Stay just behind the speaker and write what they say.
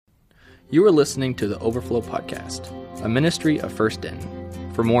You are listening to the Overflow Podcast, a ministry of First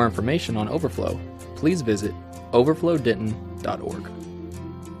Denton. For more information on Overflow, please visit overflowdenton.org.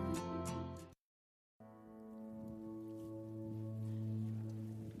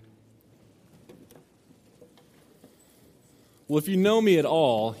 Well, if you know me at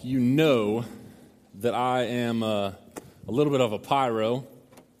all, you know that I am a little bit of a pyro.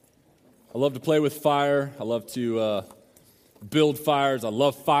 I love to play with fire. I love to build fires. I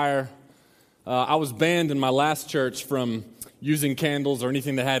love fire. I was banned in my last church from using candles or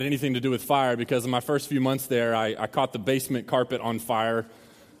anything that had anything to do with fire because in my first few months there, I caught the basement carpet on fire.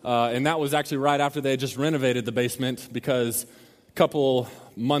 And that was actually right after they had just renovated the basement because a couple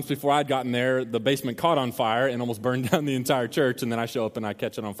months before I'd gotten there, the basement caught on fire and almost burned down the entire church, and then I show up and I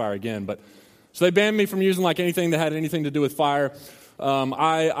catch it on fire again. So they banned me from using like anything that had anything to do with fire.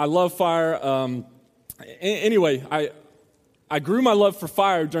 I love fire. Anyway, I grew my love for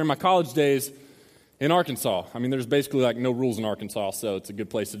fire during my college days in Arkansas. I mean, there's basically like no rules in Arkansas, so it's a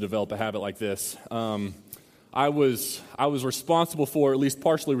good place to develop a habit like this. I was responsible for, at least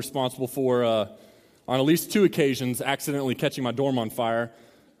partially responsible for, on at least 2 occasions, accidentally catching my dorm on fire.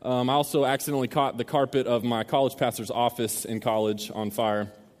 I also accidentally caught the carpet of my college pastor's office in college on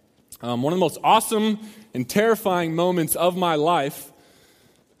fire. One of the most awesome and terrifying moments of my life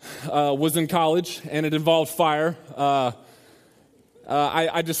was in college, and it involved fire.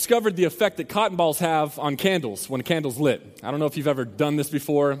 I discovered the effect that cotton balls have on candles when a candle's lit. I don't know if you've ever done this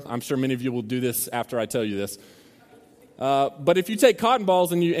before. I'm sure many of you will do this after I tell you this. But if you take cotton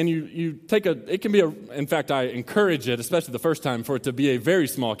balls and you take it can be in fact, I encourage it, especially the first time, for it to be a very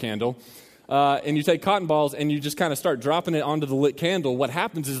small candle. And you take cotton balls and you just kind of start dropping it onto the lit candle. What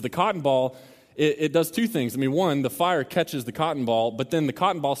happens is the cotton ball, it does 2 things. I mean, one, the fire catches the cotton ball, but then the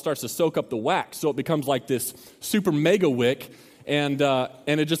cotton ball starts to soak up the wax. So it becomes like this super mega wick, and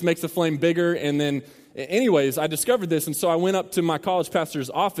it just makes the flame bigger. And then anyways, I discovered this, and so I went up to my college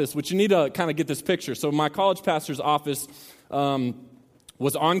pastor's office, which you need to kind of get this picture. So my college pastor's office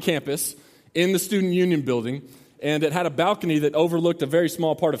was on campus in the Student Union building, and it had a balcony that overlooked a very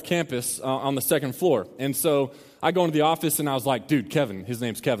small part of campus on the 2nd floor. And so I go into the office, and I was like, dude, Kevin, his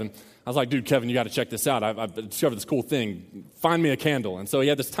name's Kevin. I was like, dude, Kevin, you got to check this out. I've discovered this cool thing. Find me a candle. And so he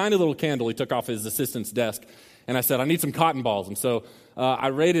had this tiny little candle he took off his assistant's desk, and I said, I need some cotton balls. And so I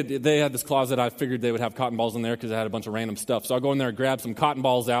raided, they had this closet. I figured they would have cotton balls in there because I had a bunch of random stuff. So I go in there and grab some cotton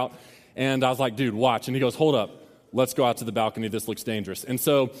balls out, and I was like, dude, watch. And he goes, hold up. Let's go out to the balcony. This looks dangerous. And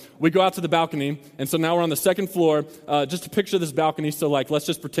so we go out to the balcony, and so now we're on the 2nd floor. Just to picture this balcony, so like let's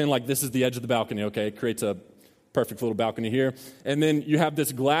just pretend like this is the edge of the balcony, okay? It creates a perfect little balcony here. And then you have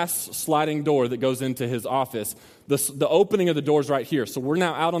this glass sliding door that goes into his office. The opening of the door is right here. So we're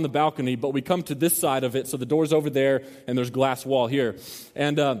now out on the balcony, but we come to this side of it, so the door's over there, and there's glass wall here.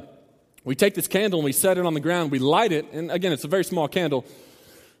 And we take this candle, and we set it on the ground. We light it, and again, it's a very small candle.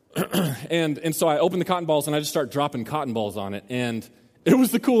 and so I open the cotton balls, and I just start dropping cotton balls on it. And it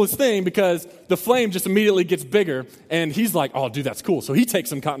was the coolest thing because the flame just immediately gets bigger. And he's like, oh, dude, that's cool. So he takes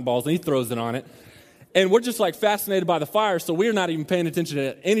some cotton balls, and he throws it on it. And we're just like fascinated by the fire, so we're not even paying attention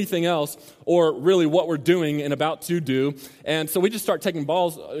to anything else or really what we're doing and about to do. And so we just start taking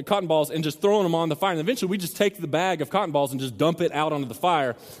cotton balls, and just throwing them on the fire. And eventually we just take the bag of cotton balls and just dump it out onto the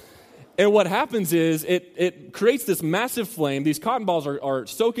fire. And what happens is it creates this massive flame. These cotton balls are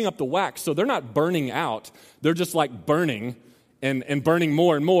soaking up the wax, so they're not burning out. They're just like burning and burning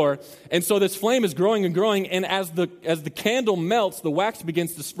more and more. And so this flame is growing and growing, and as the candle melts, the wax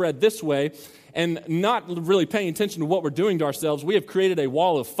begins to spread this way. And not really paying attention to what we're doing to ourselves, we have created a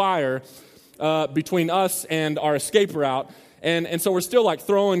wall of fire between us and our escape route. And so we're still like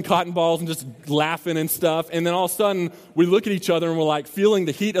throwing cotton balls and just laughing and stuff. And then all of a sudden, we look at each other and we're like feeling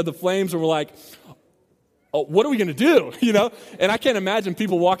the heat of the flames, and we're like, oh, what are we going to do? You know? And I can't imagine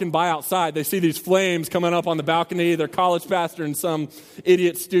people walking by outside. They see these flames coming up on the balcony, their college pastor and some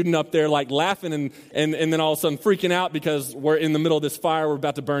idiot student up there like laughing and then all of a sudden freaking out because we're in the middle of this fire. We're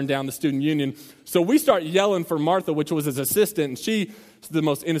about to burn down the student union. So we start yelling for Martha, which was his assistant, and she's the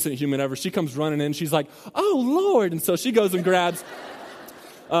most innocent human ever. She comes running in. She's like, oh, Lord. And so she goes and grabs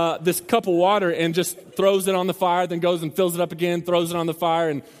this cup of water and just throws it on the fire, then goes and fills it up again, throws it on the fire,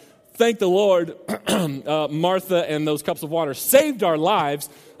 and thank the Lord, Martha and those cups of water saved our lives.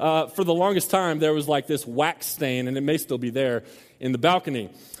 For the longest time, there was like this wax stain, and it may still be there in the balcony.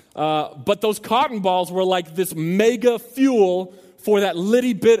 But those cotton balls were like this mega fuel for that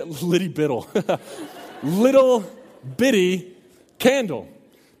little bitty candle.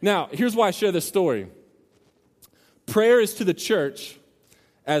 Now, here's why I share this story. Prayer is to the church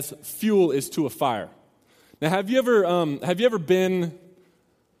as fuel is to a fire. Now, have you ever been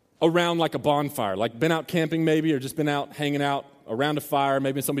around like a bonfire, like been out camping maybe, or just been out hanging out around a fire,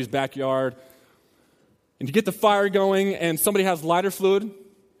 maybe in somebody's backyard, and you get the fire going and somebody has lighter fluid.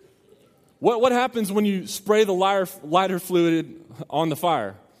 What happens when you spray the lighter fluid on the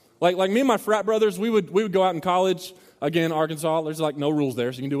fire? Like me and my frat brothers, we would go out in college, again, Arkansas, there's like no rules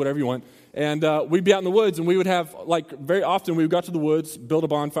there, so you can do whatever you want. And we'd be out in the woods, and we would have, like, very often we would go out to the woods, build a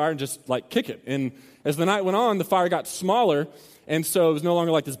bonfire, and just, like, kick it. And as the night went on, the fire got smaller, and so it was no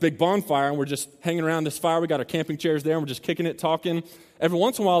longer like this big bonfire, and we're just hanging around this fire. We got our camping chairs there, and we're just kicking it, talking. Every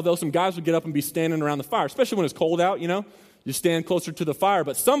once in a while, though, some guys would get up and be standing around the fire, especially when it's cold out, you know. You stand closer to the fire.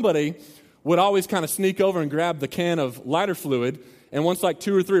 But somebody would always kind of sneak over and grab the can of lighter fluid, and once like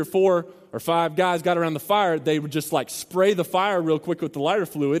 2 or 3 or 4 or 5 guys got around the fire, they would just like spray the fire real quick with the lighter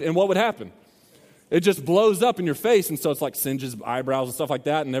fluid, and what would happen? It just blows up in your face, and so it's like singes eyebrows and stuff like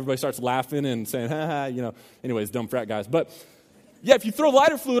that, and everybody starts laughing and saying, ha ha, you know, anyways, dumb frat guys. But yeah, if you throw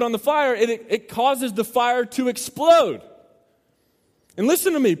lighter fluid on the fire, it causes the fire to explode. And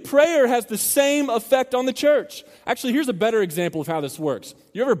listen to me, prayer has the same effect on the church. Actually, here's a better example of how this works.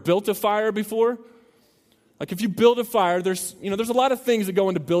 You ever built a fire before? Like if you build a fire, there's a lot of things that go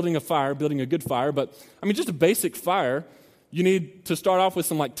into building a fire, building a good fire, but I mean, just a basic fire, you need to start off with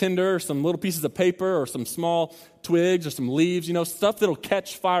some like tinder or some little pieces of paper or some small twigs or some leaves, you know, stuff that'll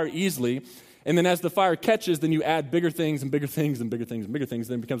catch fire easily. And then as the fire catches, then you add bigger things and bigger things and bigger things and bigger things,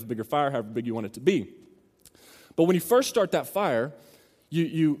 then it becomes a bigger fire, however big you want it to be. But when you first start that fire,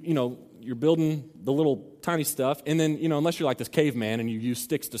 you're building the little tiny stuff, and then, unless you're like this caveman and you use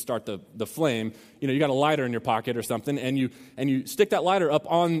sticks to start the flame, you got a lighter in your pocket or something, and you stick that lighter up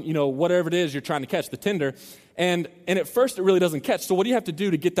on, whatever it is you're trying to catch, the tinder, and at first it really doesn't catch. So what do you have to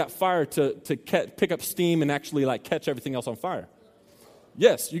do to get that fire to pick up steam and actually like catch everything else on fire?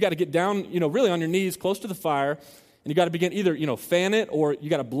 Yes, you got to get down, really on your knees close to the fire, and you got to begin either, fan it, or you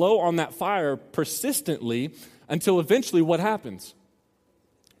got to blow on that fire persistently until eventually what happens?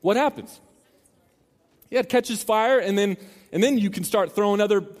 What happens? Yeah, it catches fire, and then you can start throwing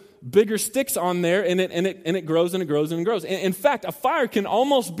other bigger sticks on there, and it grows and it grows and it grows. In fact, a fire can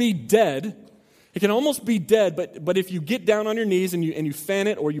almost be dead. It can almost be dead, but if you get down on your knees and you fan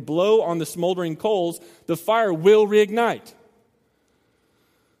it or you blow on the smoldering coals, the fire will reignite.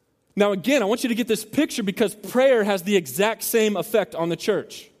 Now again, I want you to get this picture because prayer has the exact same effect on the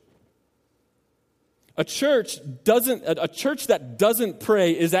church. A church that doesn't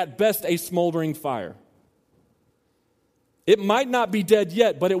pray is at best a smoldering fire. It might not be dead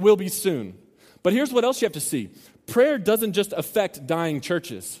yet, but it will be soon. But here's what else you have to see. Prayer doesn't just affect dying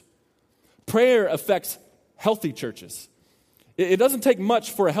churches. Prayer affects healthy churches. It doesn't take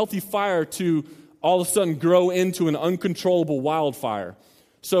much for a healthy fire to all of a sudden grow into an uncontrollable wildfire.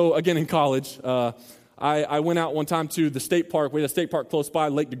 So again, in college, I went out one time to the state park. We had a state park close by,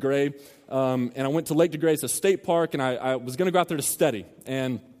 Lake DeGray. And I went to Lake DeGray. It's a state park, and I was going to go out there to study.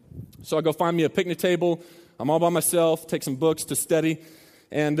 And so I go find me a picnic table. I'm all by myself, take some books to study.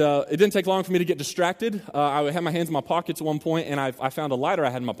 And it didn't take long for me to get distracted. I had my hands in my pockets at one point, and I found a lighter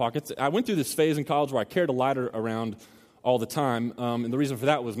I had in my pockets. I went through this phase in college where I carried a lighter around all the time. And the reason for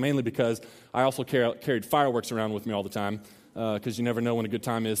that was mainly because I also carried fireworks around with me all the time. Because you never know when a good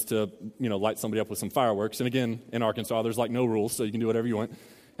time is to, light somebody up with some fireworks. And again, in Arkansas, there's like no rules, so you can do whatever you want.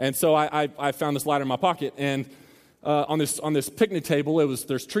 And so I found this lighter in my pocket, and on this picnic table,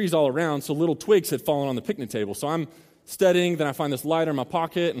 there's trees all around, so little twigs had fallen on the picnic table. So I'm studying, then I find this lighter in my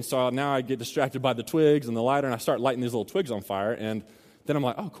pocket, and so now I get distracted by the twigs and the lighter, and I start lighting these little twigs on fire, and then I'm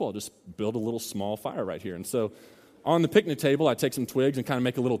like, oh, cool, I'll just build a little small fire right here. And so on the picnic table, I take some twigs and kind of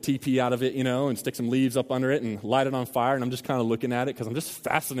make a little teepee out of it, and stick some leaves up under it and light it on fire, and I'm just kind of looking at it because I'm just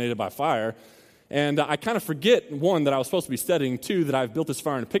fascinated by fire. And I kind of forget, 1, that I was supposed to be studying, 2, that I've built this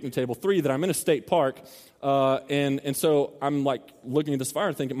fire on a picnic table, 3, that I'm in a state park, and so I'm like looking at this fire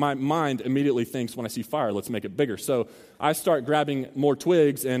and thinking, my mind immediately thinks when I see fire, let's make it bigger. So I start grabbing more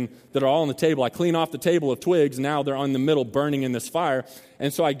twigs and that are all on the table. I clean off the table of twigs. Now they're on the middle burning in this fire.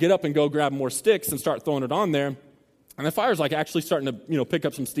 And so I get up and go grab more sticks and start throwing it on there. And the fire's like actually starting to, pick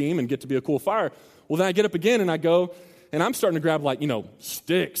up some steam and get to be a cool fire. Well, then I get up again and I go, and I'm starting to grab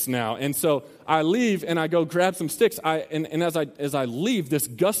sticks now. And so I leave and I go grab some sticks. And as I leave, this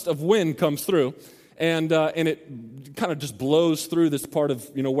gust of wind comes through, and it kind of just blows through this part of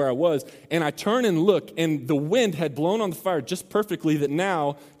where I was. And I turn and look, and the wind had blown on the fire just perfectly. That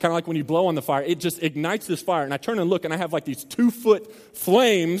now, kind of like when you blow on the fire, it just ignites this fire. And I turn and look, and I have like these 2-foot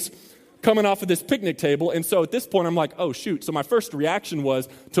flames coming off of this picnic table. And so at this point, I'm like, oh, shoot. So my first reaction was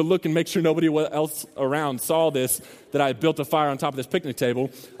to look and make sure nobody else around saw this, that I had built a fire on top of this picnic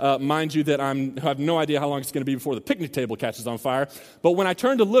table. Mind you that I have no idea how long it's going to be before the picnic table catches on fire. But when I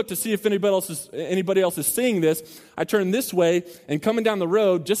turned to look to see if anybody else is seeing this, I turned this way, and coming down the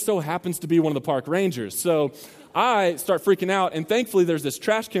road just so happens to be one of the park rangers. So I start freaking out, and thankfully there's this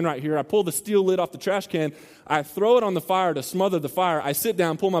trash can right here. I pull the steel lid off the trash can. I throw it on the fire to smother the fire. I sit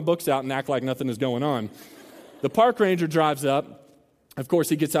down, pull my books out, and act like nothing is going on. The park ranger drives up. Of course,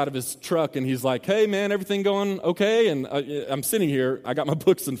 he gets out of his truck, and he's like, hey, man, everything going okay? And I'm sitting here. I got my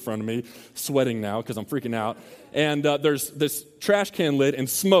books in front of me, sweating now because I'm freaking out. And there's this trash can lid and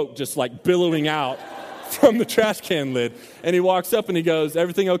smoke just like billowing out from the trash can lid. And he walks up and he goes,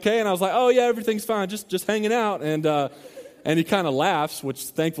 everything okay? And I was like, oh, yeah, everything's fine, just hanging out. And he kind of laughs, which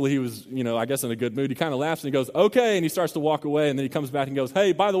thankfully he was, I guess in a good mood. He kind of laughs and he goes, okay, and he starts to walk away. And then he comes back and goes,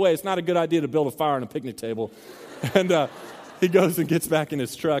 hey, by the way, it's not a good idea to build a fire on a picnic table. And he goes and gets back in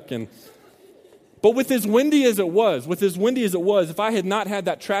his truck. But with as windy as it was, if I had not had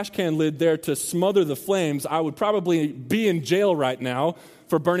that trash can lid there to smother the flames, I would probably be in jail right now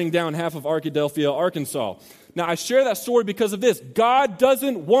for burning down half of Arkadelphia, Arkansas. Now, I share that story because of this. God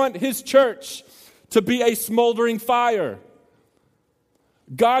doesn't want his church to be a smoldering fire.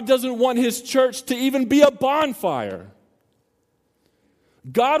 God doesn't want his church to even be a bonfire.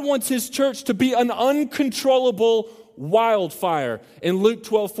 God wants his church to be an uncontrollable wildfire. In Luke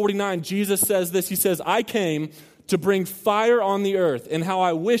 12:49, Jesus says this. He says, I came to bring fire on the earth, and how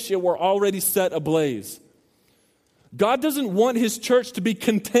I wish it were already set ablaze. God doesn't want his church to be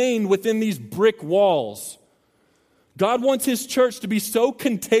contained within these brick walls. God wants his church to be so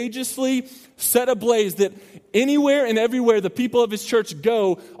contagiously set ablaze that anywhere and everywhere the people of his church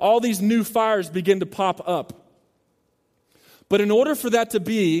go, all these new fires begin to pop up. But in order for that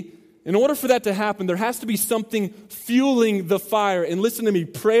to happen, there has to be something fueling the fire. And listen to me,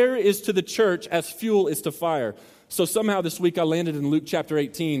 prayer is to the church as fuel is to fire. So somehow this week I landed in Luke chapter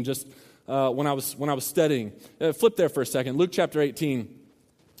 18 just when I was studying. Flip there for a second. Luke chapter 18,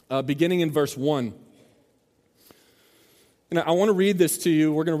 beginning in verse 1. And I want to read this to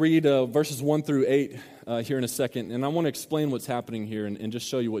you. We're going to read verses 1 through 8 here in a second. And I want to explain what's happening here and just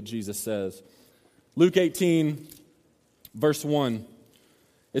show you what Jesus says. Luke 18, verse 1.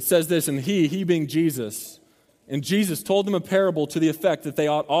 It says this, and he being Jesus, and Jesus told them a parable to the effect that they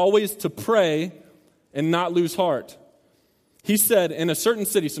ought always to pray and not lose heart. He said, in a certain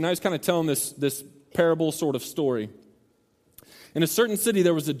city, so now he's kind of telling this parable sort of story. In a certain city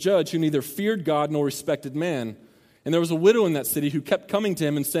there was a judge who neither feared God nor respected man. And there was a widow in that city who kept coming to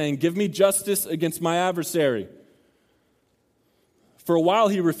him and saying, give me justice against my adversary. For a while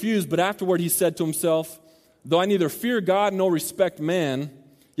he refused, but afterward he said to himself, though I neither fear God nor respect man,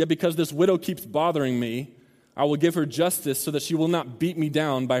 yet because this widow keeps bothering me, I will give her justice so that she will not beat me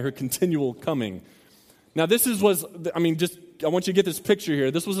down by her continual coming. Now I want you to get this picture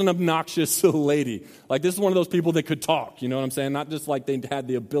here. This was an obnoxious lady. Like, this is one of those people that could talk, you know what I'm saying? Not just like they had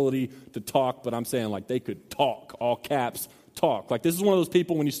the ability to talk, but I'm saying like they could talk, all caps, talk. Like, this is one of those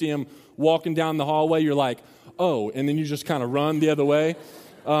people when you see them walking down the hallway, you're like, oh, and then you just kind of run the other way.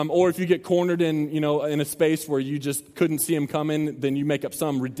 Or if you get cornered in a space where you just couldn't see him coming, then you make up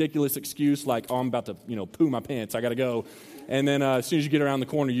some ridiculous excuse like, oh, I'm about to, poo my pants, I got to go. And then as soon as you get around the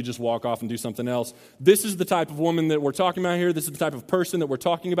corner, you just walk off and do something else. This is the type of woman that we're talking about here. This is the type of person that we're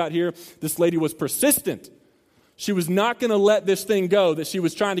talking about here. This lady was persistent. She was not going to let this thing go that she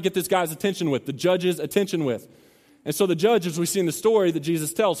was trying to get this guy's attention with, the judge's attention with. And so the judge, as we see in the story that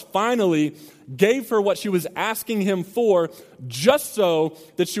Jesus tells, finally gave her what she was asking him for just so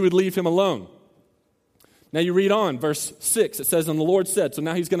that she would leave him alone. Now you read on, verse 6, it says, and the Lord said, so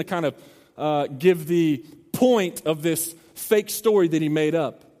now he's going to kind of give the point of this fake story that he made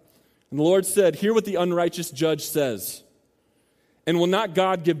up. And the Lord said, hear what the unrighteous judge says. And will not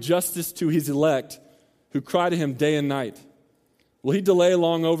God give justice to his elect who cry to him day and night? Will he delay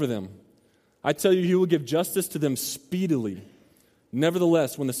long over them? I tell you, he will give justice to them speedily.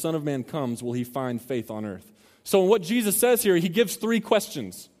 Nevertheless, when the Son of Man comes, will he find faith on earth? So in what Jesus says here, he gives 3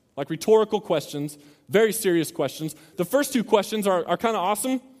 questions, like rhetorical questions, very serious questions. The first 2 questions are kind of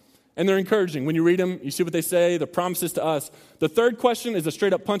awesome, and they're encouraging. When you read them, you see what they say, the promises to us. The third question is a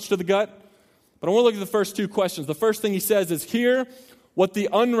straight-up punch to the gut. But I want to look at the first 2 questions. The first thing he says is, hear what the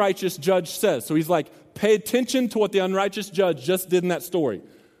unrighteous judge says. So he's like, pay attention to what the unrighteous judge just did in that story.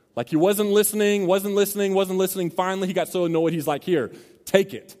 Like he wasn't listening. Finally, he got so annoyed, he's like, here,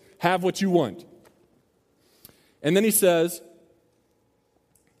 take it. Have what you want. And then he says,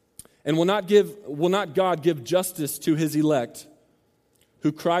 and will not God give justice to his elect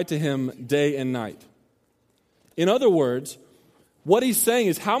who cry to him day and night. In other words, what he's saying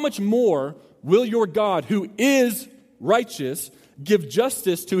is, how much more will your God, who is righteous, give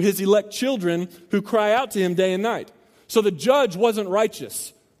justice to his elect children who cry out to him day and night? So the judge wasn't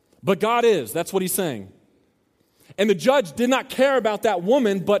righteous, but God is. That's what he's saying. And the judge did not care about that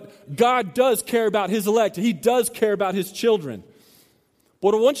woman, but God does care about his elect. He does care about his children.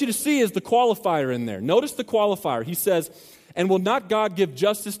 What I want you to see is the qualifier in there. Notice the qualifier. He says, and will not God give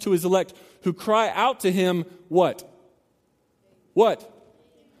justice to his elect who cry out to him what? What?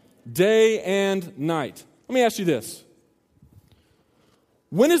 Day and night. Let me ask you this.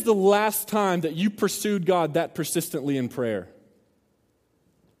 When is the last time that you pursued God that persistently in prayer?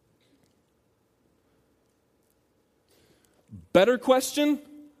 Better question,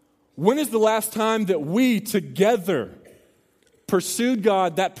 when is the last time that we together pursued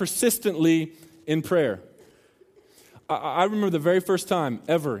God that persistently in prayer? I remember the very first time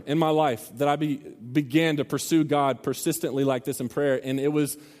ever in my life that I began to pursue God persistently like this in prayer, and it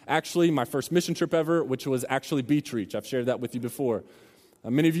was actually my first mission trip ever, which was actually Beach Reach. I've shared that with you before.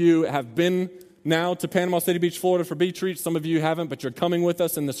 Many of you have been now to Panama City Beach, Florida for Beach Reach. Some of you haven't, but you're coming with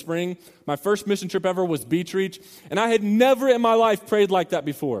us in the spring. My first mission trip ever was Beach Reach, and I had never in my life prayed like that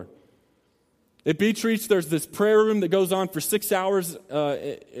before. At Beach Reach, there's this prayer room that goes on for 6 hours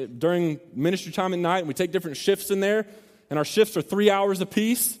during ministry time at night, and we take different shifts in there, and our shifts are 3 hours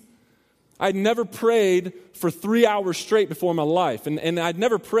apiece. I'd never prayed for 3 hours straight before in my life, and I'd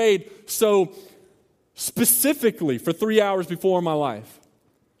never prayed so specifically for 3 hours before in my life.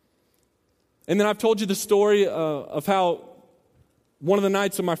 And then I've told you the story of how one of the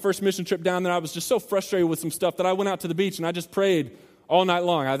nights of my first mission trip down there, I was just so frustrated with some stuff that I went out to the beach and I just prayed all night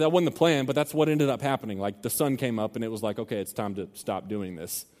long. That wasn't the plan, but that's what ended up happening. Like the sun came up and it was like, okay, it's time to stop doing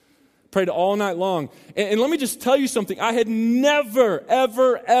this. Prayed all night long. And let me just tell you something. I had never,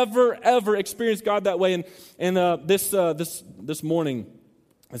 ever experienced God that way. And this morning,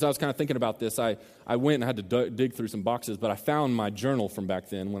 as I was kind of thinking about this, I went and I had to dig through some boxes, but I found my journal from back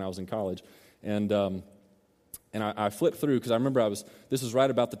then when I was in college. And I flipped through because I remember this was right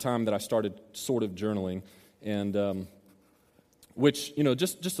about the time that I started sort of journaling. And which,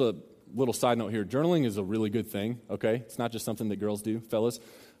 just a little side note here, journaling is a really good thing, okay? It's not just something that girls do, fellas.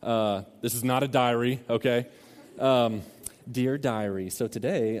 This is not a diary, okay? Dear diary. So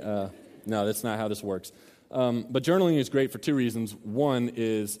today, no, that's not how this works. But journaling is great for two reasons. One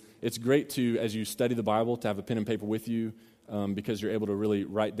is it's great to, as you study the Bible, to have a pen and paper with you because you're able to really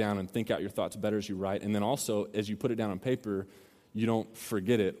write down and think out your thoughts better as you write. And then also, as you put it down on paper, you don't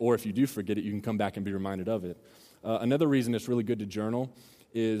forget it. Or if you do forget it, you can come back and be reminded of it. Another reason it's really good to journal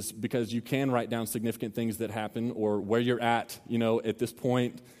is because you can write down significant things that happen or where you're at this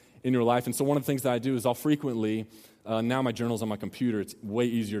point in your life. And so one of the things that I do is I'll frequently, now my journal's on my computer, it's way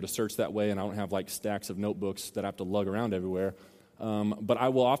easier to search that way, and I don't have like stacks of notebooks that I have to lug around everywhere. But I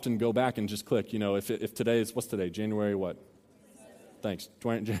will often go back and just click, if today is, what's today, January what? Thanks,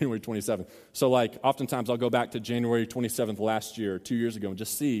 January 27th. So like oftentimes I'll go back to January 27th last year, 2 years ago, and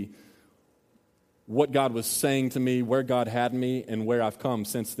just see what God was saying to me, where God had me, and where I've come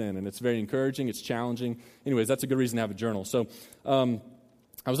since then. And it's very encouraging, it's challenging. Anyways, that's a good reason to have a journal. So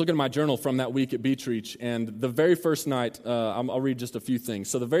I was looking at my journal from that week at Beach Reach, and the very first night, I'll read just a few things.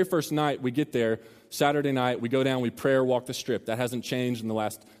 So the very first night we get there, Saturday night, we go down, we prayer walk the strip. That hasn't changed in the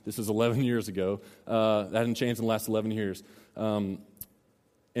last, this is 11 years ago. That hasn't changed in the last 11 years.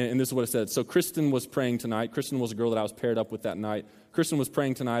 And this is what it said. So Kristen was praying tonight. Kristen was a girl that I was paired up with that night. Kristen was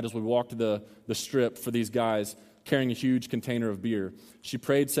praying tonight as we walked the strip for these guys carrying a huge container of beer. She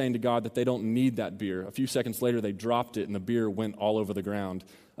prayed saying to God that they don't need that beer. A few seconds later, they dropped it and the beer went all over the ground.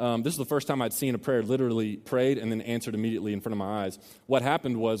 This is the first time I'd seen a prayer literally prayed and then answered immediately in front of my eyes. What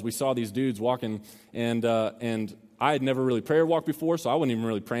happened was we saw these dudes walking and I had never really prayer walked before, so I wasn't even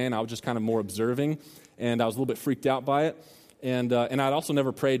really praying. I was just kind of more observing, and I was a little bit freaked out by it. And I'd also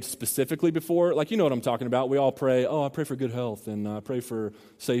never prayed specifically before. Like, you know what I'm talking about. We all pray, I pray for good health, and I pray for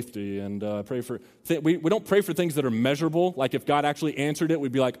safety, and I pray for... We don't pray for things that are measurable. Like, if God actually answered it,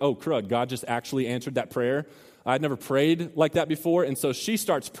 we'd be like, oh, crud, God just actually answered that prayer. I'd never prayed like that before, and so she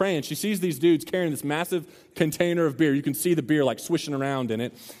starts praying. She sees these dudes carrying this massive container of beer. You can see the beer, like, swishing around in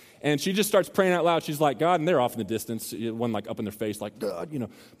it. And she just starts praying out loud. She's like, God, and they're off in the distance. One, like, up in their face, like, God,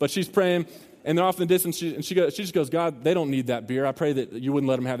 But she's praying, and they're off in the distance. She just goes, God, they don't need that beer. I pray that you wouldn't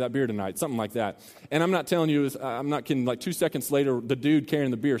let them have that beer tonight, something like that. And I'm not telling you, I'm not kidding. Like 2 seconds later, the dude carrying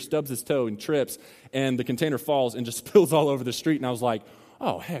the beer stubs his toe and trips, and the container falls and just spills all over the street. And I was like,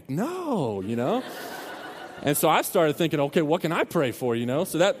 oh, heck no, And so I started thinking, okay, what can I pray for,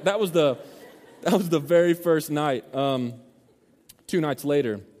 So that was the very first night. 2 nights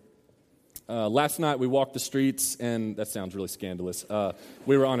later, last night we walked the streets, and that sounds really scandalous.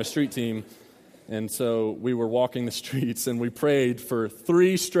 We were on a street team, and so we were walking the streets, and we prayed for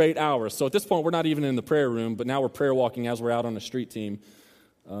 3 straight hours. So at this point, we're not even in the prayer room, but now we're prayer walking as we're out on a street team,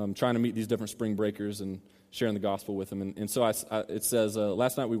 trying to meet these different spring breakers and sharing the gospel with them. And so it says,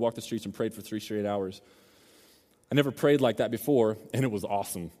 last night we walked the streets and prayed for 3 straight hours. I never prayed like that before, and it was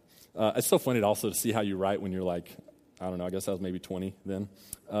awesome. It's so funny also to see how you write when you're like, I don't know, I guess I was maybe 20 then.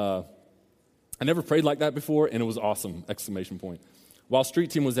 I never prayed like that before, and it was awesome, ! While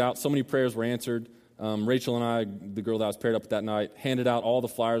street team was out, so many prayers were answered. Rachel and I, the girl that I was paired up with that night, handed out all the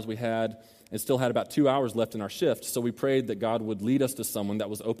flyers we had and still had about 2 hours left in our shift. So we prayed that God would lead us to someone that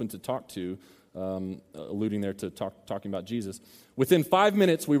was open to talk to, alluding there to talking about Jesus. Within 5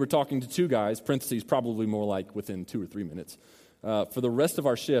 minutes, we were talking to 2 guys, parentheses, probably more like within 2 or 3 minutes. For the rest of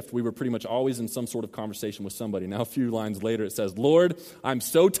our shift, we were pretty much always in some sort of conversation with somebody. Now, a few lines later, it says, "Lord, I'm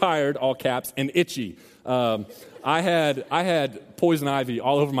so tired," all caps, "and itchy." I had poison ivy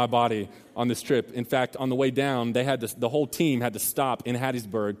all over my body on this trip. In fact, on the way down, the whole team had to stop in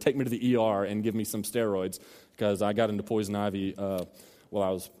Hattiesburg, take me to the ER, and give me some steroids because I got into poison ivy while I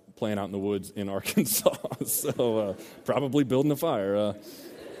was playing out in the woods in Arkansas. So probably building a fire.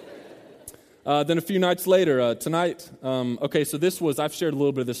 Then a few nights later, tonight, so I've shared a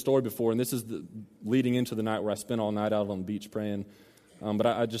little bit of this story before, and this is leading into the night where I spent all night out on the beach praying. But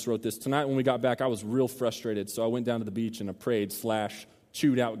I just wrote this. Tonight when we got back, I was real frustrated, so I went down to the beach and I prayed /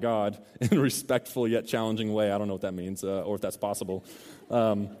 chewed out God in a respectful yet challenging way. I don't know what that means or if that's possible,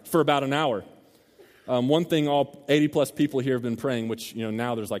 for about an hour. One thing all 80-plus people here have been praying, which,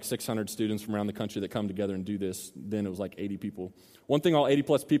 now there's like 600 students from around the country that come together and do this. Then it was like 80 people. One thing all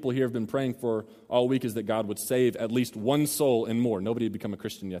 80-plus people here have been praying for all week is that God would save at least one soul and more. Nobody had become a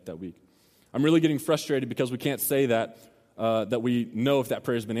Christian yet that week. I'm really getting frustrated because we can't say that we know if that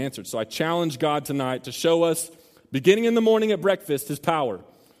prayer has been answered. So I challenge God tonight to show us, beginning in the morning at breakfast, His power.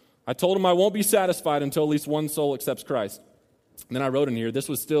 I told Him I won't be satisfied until at least one soul accepts Christ. And then I wrote in here,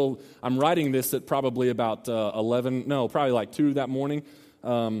 I'm writing this at probably about probably like 2 that morning.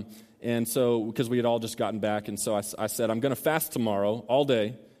 And so, because we had all just gotten back, and so I said, I'm going to fast tomorrow all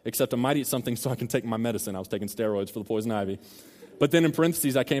day, except I might eat something so I can take my medicine. I was taking steroids for the poison ivy. But then in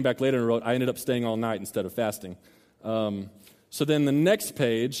parentheses, I came back later and wrote, I ended up staying all night instead of fasting. So then the next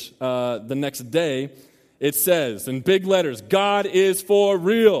page, the next day, it says in big letters, God is for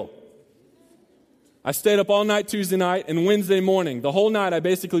real. I stayed up all night Tuesday night and Wednesday morning. The whole night I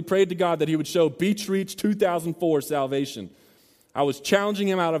basically prayed to God that He would show Beach Reach 2004 salvation. I was challenging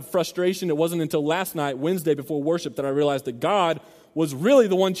Him out of frustration. It wasn't until last night, Wednesday before worship, that I realized that God was really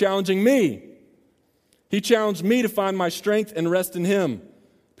the one challenging me. He challenged me to find my strength and rest in Him.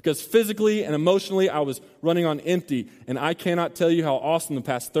 Because physically and emotionally, I was running on empty. And I cannot tell you how awesome the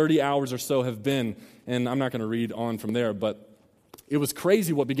past 30 hours or so have been. And I'm not going to read on from there, but it was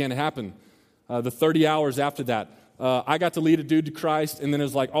crazy what began to happen. The 30 hours after that, I got to lead a dude to Christ, and then it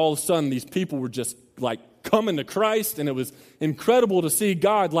was like all of a sudden these people were just like coming to Christ, and it was incredible to see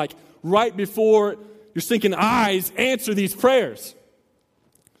God like right before your sinking eyes answer these prayers.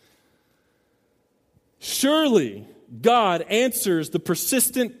 Surely God answers the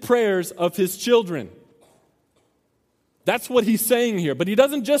persistent prayers of His children. That's what He's saying here. But He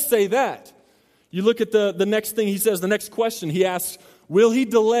doesn't just say that. You look at the next thing He says, the next question He asks, will He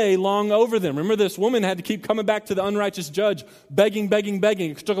delay long over them? Remember, this woman had to keep coming back to the unrighteous judge, begging.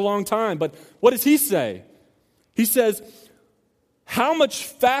 It took a long time. But what does He say? He says, how much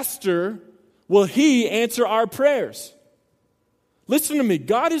faster will He answer our prayers? Listen to me.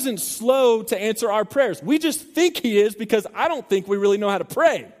 God isn't slow to answer our prayers. We just think He is because I don't think we really know how to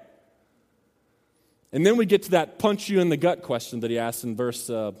pray. And then we get to that punch you in the gut question that He asks in verse,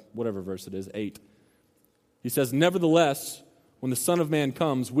 whatever verse it is, 8. He says, nevertheless, when the Son of Man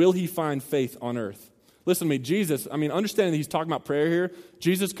comes, will He find faith on earth? Listen to me, Jesus, understanding that He's talking about prayer here,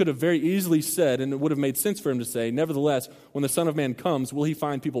 Jesus could have very easily said, and it would have made sense for Him to say, nevertheless, when the Son of Man comes, will He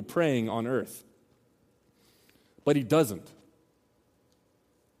find people praying on earth? But He doesn't.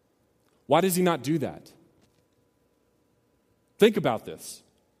 Why does He not do that? Think about this.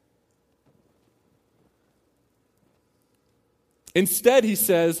 Instead, He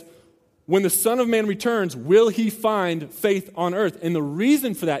says, when the Son of Man returns, will He find faith on earth? And the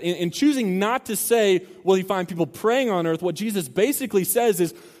reason for that, in choosing not to say, will He find people praying on earth, what Jesus basically says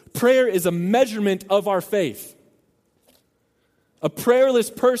is, prayer is a measurement of our faith. A prayerless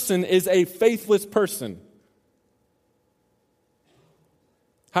person is a faithless person.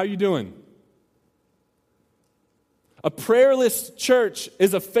 How are you doing? A prayerless church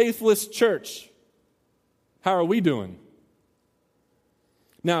is a faithless church. How are we doing?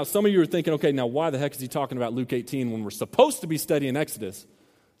 Now, some of you are thinking, okay, now why the heck is he talking about Luke 18 when we're supposed to be studying Exodus?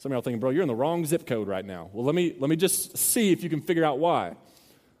 Some of you are thinking, bro, you're in the wrong zip code right now. Well, let me just see if you can figure out why.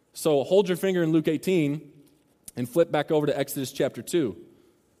 So hold your finger in Luke 18 and flip back over to Exodus chapter 2.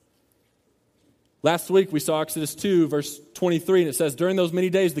 Last week we saw Exodus 2, verse 23, and it says, during those many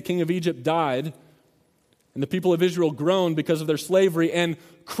days the king of Egypt died, and the people of Israel groaned because of their slavery and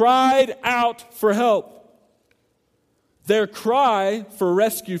cried out for help. Their cry for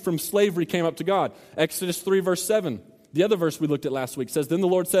rescue from slavery came up to God. Exodus 3, verse 7, the other verse we looked at last week, says, then the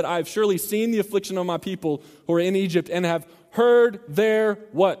Lord said, I have surely seen the affliction of my people who are in Egypt and have heard their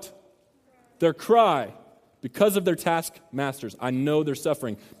what? Their cry because of their taskmasters. I know they're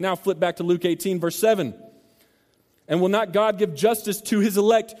suffering. Now flip back to Luke 18, verse 7. And will not God give justice to his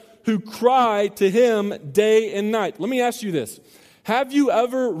elect who cry to him day and night? Let me ask you this. Have you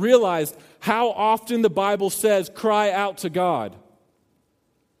ever realized how often the Bible says, cry out to God?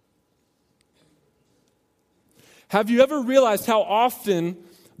 Have you ever realized how often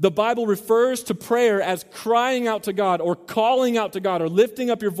the Bible refers to prayer as crying out to God or calling out to God or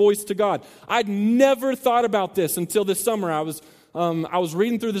lifting up your voice to God? I'd never thought about this until this summer. I was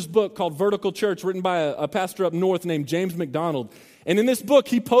reading through this book called Vertical Church, written by a pastor up north named James McDonald. And in this book,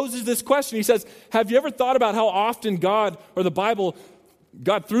 he poses this question. He says, have you ever thought about how often God through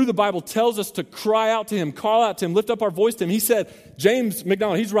the Bible tells us to cry out to him, call out to him, lift up our voice to him? He said, James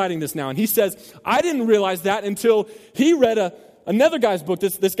McDonald, he's writing this now, and he says, I didn't realize that until he read another guy's book,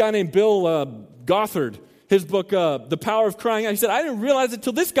 this guy named Bill Gothard, his book, The Power of Crying Out. He said, I didn't realize it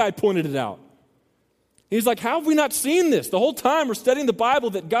until this guy pointed it out. He's like, how have we not seen this? The whole time we're studying the Bible,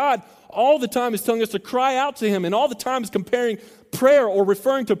 that God all the time is telling us to cry out to him, and all the time is comparing prayer or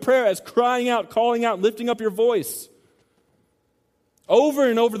referring to prayer as crying out, calling out, lifting up your voice. Over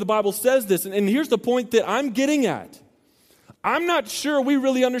and over the Bible says this, and here's the point that I'm getting at. I'm not sure we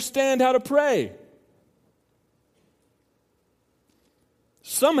really understand how to pray.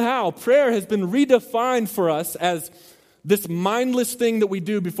 Somehow prayer has been redefined for us as this mindless thing that we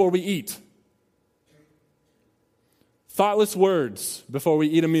do before we eat. Thoughtless words before we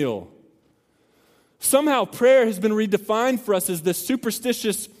eat a meal. Somehow prayer has been redefined for us as this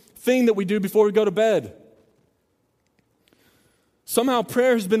superstitious thing that we do before we go to bed. Somehow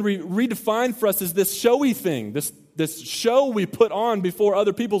prayer has been redefined for us as this showy thing, this show we put on before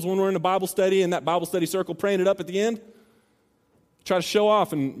other people's when we're in a Bible study and that Bible study circle praying it up at the end. Try to show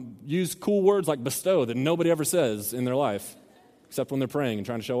off and use cool words like bestow that nobody ever says in their life, except when they're praying and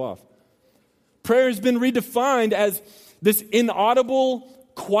trying to show off. Prayer has been redefined as this inaudible,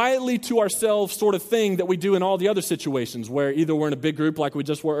 quietly to ourselves sort of thing that we do in all the other situations, where either we're in a big group like we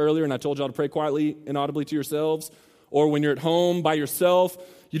just were earlier and I told y'all to pray quietly, inaudibly to yourselves, or when you're at home by yourself,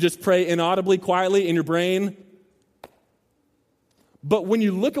 you just pray inaudibly, quietly in your brain. But when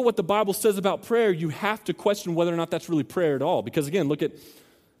you look at what the Bible says about prayer, you have to question whether or not that's really prayer at all. Because again, look at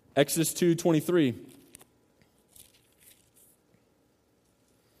Exodus 2:23. It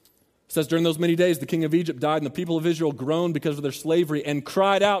says, during those many days, the king of Egypt died, and the people of Israel groaned because of their slavery and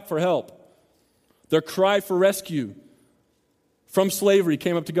cried out for help. Their cry for rescue from slavery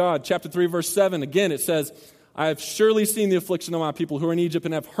came up to God. Chapter 3, verse 7, again, it says, I have surely seen the affliction of my people who are in Egypt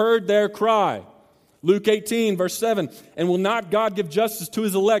and have heard their cry. Luke 18, verse 7, and will not God give justice to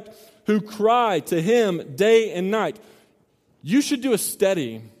his elect who cry to him day and night? You should do a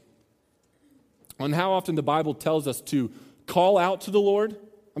study on how often the Bible tells us to call out to the Lord.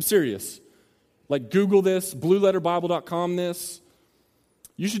 I'm serious. Like Google this, blueletterbible.com this.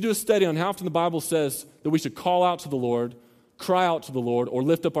 You should do a study on how often the Bible says that we should call out to the Lord, cry out to the Lord, or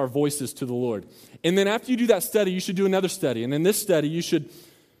lift up our voices to the Lord. And then after you do that study, you should do another study. And in this study, you should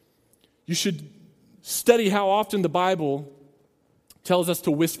study how often the Bible tells us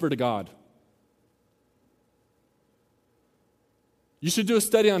to whisper to God. You should do a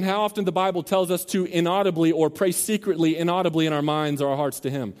study on how often the Bible tells us to inaudibly or pray secretly, inaudibly in our minds or our hearts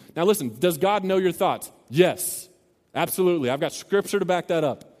to Him. Now listen, does God know your thoughts? Yes, absolutely. I've got scripture to back that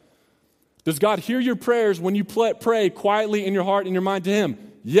up. Does God hear your prayers when you pray quietly in your heart and your mind to Him?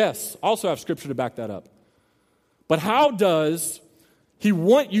 Yes, also have scripture to back that up. But how does He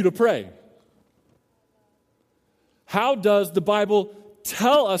want you to pray? How does the Bible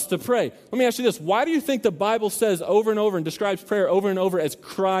tell us to pray? Let me ask you this. Why do you think the Bible says over and over and describes prayer over and over as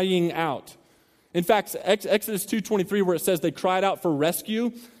crying out? In fact, Exodus 2:23, where it says they cried out for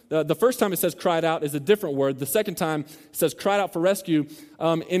rescue, the first time it says cried out is a different word. The second time it says cried out for rescue.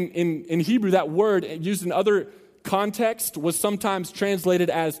 In Hebrew, that word used in other contexts was sometimes translated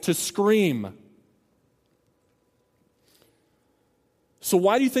as to scream. So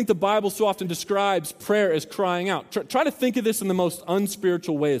why do you think the Bible so often describes prayer as crying out? Try to think of this in the most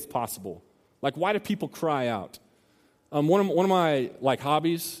unspiritual way as possible. Like, why do people cry out? One of my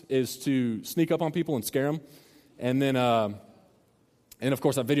hobbies is to sneak up on people and scare them, and then of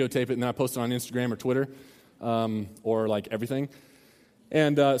course I videotape it and then I post it on Instagram or Twitter or everything.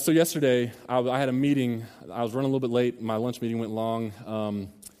 And so yesterday I had a meeting. I was running a little bit late. My lunch meeting went long, so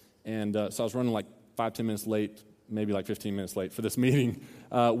I was running 5-10 minutes late, maybe 15 minutes late for this meeting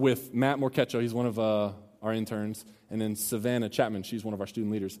with Matt Morquecho. He's one of our interns, and then Savannah Chapman. She's one of our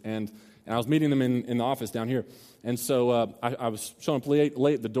student leaders, and I was meeting them in the office down here. And so I was showing up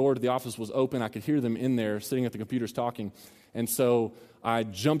late. The door to the office was open. I could hear them in there sitting at the computers talking. And so I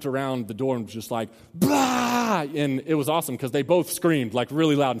jumped around the door and was just like, blah! And it was awesome because they both screamed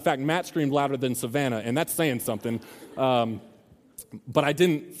really loud. In fact, Matt screamed louder than Savannah, and that's saying something. But I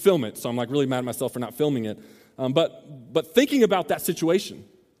didn't film it, so I'm really mad at myself for not filming it. But thinking about that situation,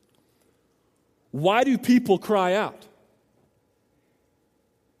 why do people cry out?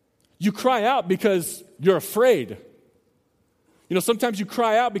 You cry out because you're afraid. Sometimes you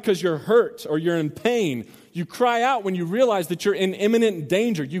cry out because you're hurt or you're in pain. You cry out when you realize that you're in imminent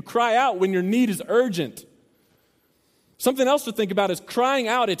danger. You cry out when your need is urgent. Something else to think about is crying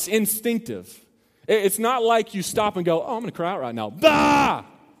out, it's instinctive. It's not like you stop and go, I'm going to cry out right now. Bah!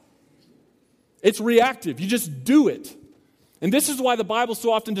 It's reactive. You just do it. And this is why the Bible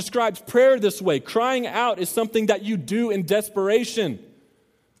so often describes prayer this way. Crying out is something that you do in desperation.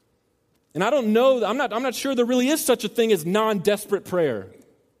 And I don't know, I'm not sure there really is such a thing as non-desperate prayer.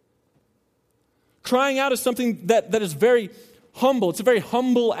 Crying out is something that is very humble. It's a very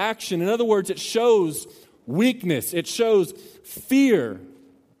humble action. In other words, it shows weakness. It shows fear.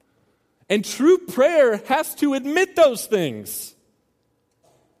 And true prayer has to admit those things.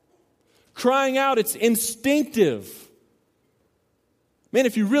 Crying out, it's instinctive. Man,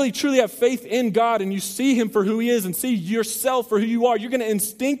 if you really truly have faith in God and you see Him for who He is and see yourself for who you are, you're going to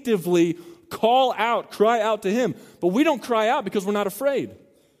instinctively call out, cry out to Him. But we don't cry out because we're not afraid.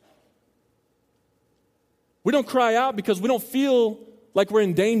 We don't cry out because we don't feel like we're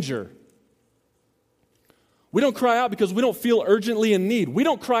in danger. We don't cry out because we don't feel urgently in need. We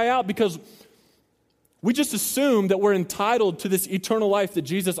don't cry out because we just assume that we're entitled to this eternal life that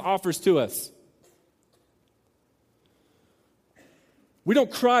Jesus offers to us. We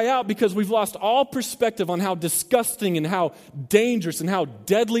don't cry out because we've lost all perspective on how disgusting and how dangerous and how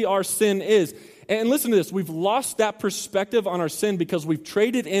deadly our sin is. And listen to this, we've lost that perspective on our sin because we've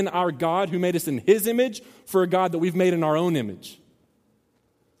traded in our God who made us in His image for a God that we've made in our own image.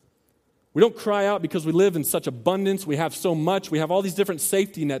 We don't cry out because we live in such abundance, we have so much, we have all these different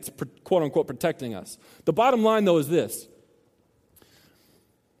safety nets, quote unquote, protecting us. The bottom line, though, is this.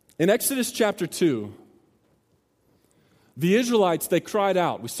 In Exodus chapter 2, the Israelites, they cried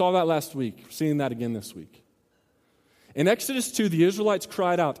out. We saw that last week. We're seeing that again this week. In Exodus 2, the Israelites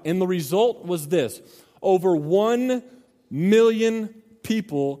cried out, and the result was this. Over 1 million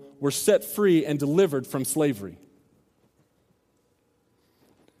people were set free and delivered from slavery.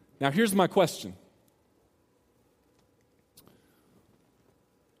 Now, here's my question.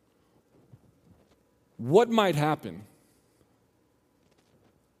 What might happen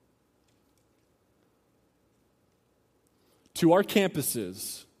to our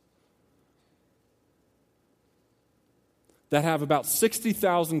campuses that have about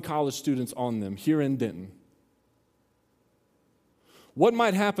 60,000 college students on them here in Denton? What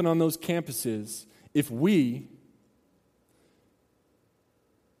might happen on those campuses if we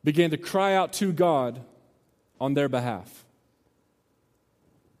began to cry out to God on their behalf?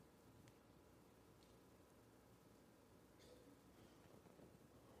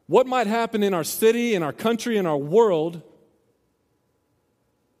 What might happen in our city, in our country, in our world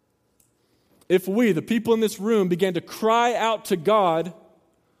if we, the people in this room, began to cry out to God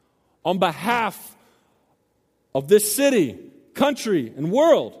on behalf of this city, country, and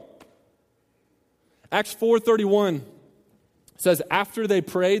world? Acts 4:31 says, after they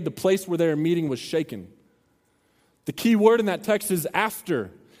prayed, the place where they were meeting was shaken. The key word in that text is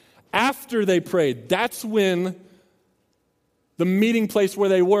after. After they prayed, that's when the meeting place where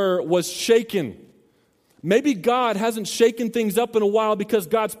they were was shaken. Maybe God hasn't shaken things up in a while because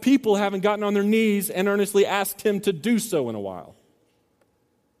God's people haven't gotten on their knees and earnestly asked Him to do so in a while.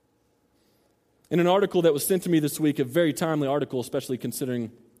 In an article that was sent to me this week, a very timely article, especially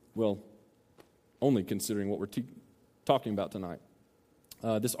considering, only considering what we're talking about tonight.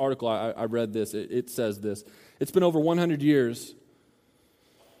 This article, I read this. It says this. It's been over 100 years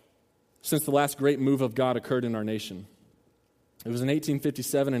since the last great move of God occurred in our nation. It was in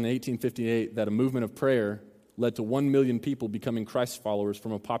 1857 and 1858 that a movement of prayer led to 1 million people becoming Christ followers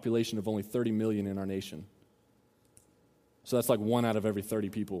from a population of only 30 million in our nation. So that's like 1 out of every 30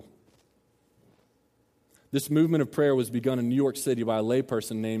 people. This movement of prayer was begun in New York City by a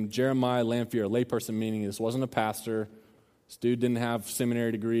layperson named Jeremiah Lanphier. A layperson meaning this wasn't a pastor. This dude didn't have a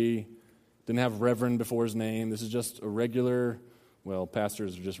seminary degree, didn't have reverend before his name. This is just a regular, well,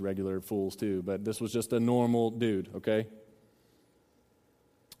 pastors are just regular fools too, but this was just a normal dude, okay?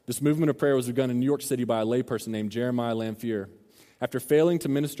 This movement of prayer was begun in New York City by a layperson named Jeremiah Lanphier. After failing to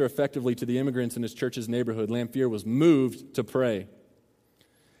minister effectively to the immigrants in his church's neighborhood, Lanphier was moved to pray.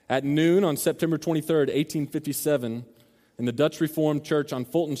 At noon on September 23rd, 1857, in the Dutch Reformed Church on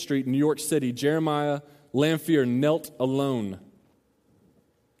Fulton Street in New York City, Jeremiah Lanphier knelt alone.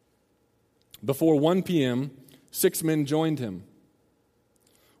 Before 1 p.m., 6 men joined him.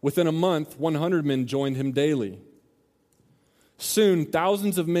 Within a month, 100 men joined him daily. Soon,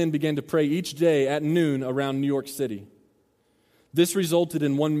 thousands of men began to pray each day at noon around New York City. This resulted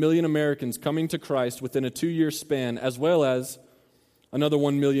in 1 million Americans coming to Christ within a 2-year span, as well as another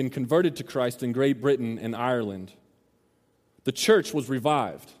 1 million converted to Christ in Great Britain and Ireland. The church was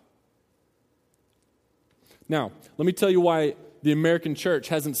revived. Now, let me tell you why the American church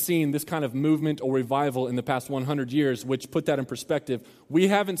hasn't seen this kind of movement or revival in the past 100 years, which put that in perspective. We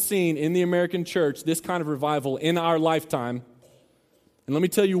haven't seen in the American church this kind of revival in our lifetime. And let me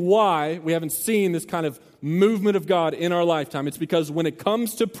tell you why we haven't seen this kind of movement of God in our lifetime. It's because when it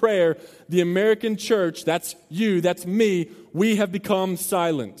comes to prayer, the American church, that's you, that's me, we have become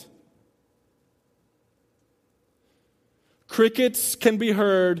silent. Crickets can be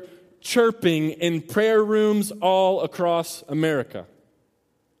heard chirping in prayer rooms all across America.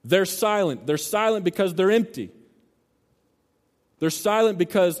 They're silent. They're silent because they're empty. They're silent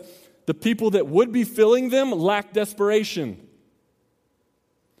because the people that would be filling them lack desperation.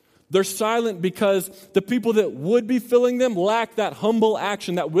 They're silent because the people that would be filling them lack that humble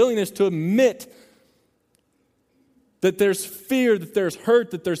action, that willingness to admit that there's fear, that there's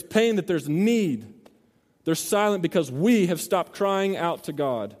hurt, that there's pain, that there's need. They're silent because we have stopped crying out to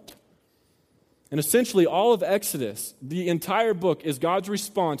God. And essentially, all of Exodus, the entire book, is God's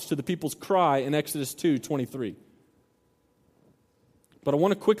response to the people's cry in Exodus 2:23. But I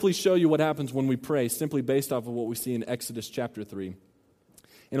want to quickly show you what happens when we pray, simply based off of what we see in Exodus chapter 3.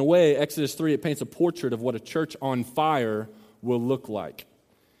 In a way, Exodus 3, it paints a portrait of what a church on fire will look like.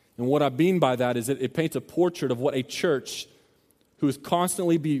 And what I mean by that is it paints a portrait of what a church who is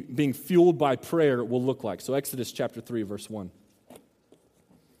constantly being fueled by prayer will look like. So Exodus chapter 3, verse 1.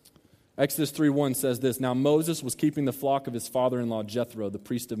 Exodus 3:1 says this, "Now Moses was keeping the flock of his father-in-law Jethro, the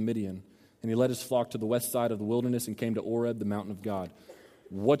priest of Midian, and he led his flock to the west side of the wilderness and came to Oreb, the mountain of God."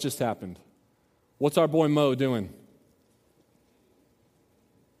 What just happened? What's our boy Mo doing?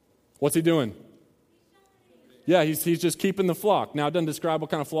 What's he doing? Yeah, he's just keeping the flock. Now, it doesn't describe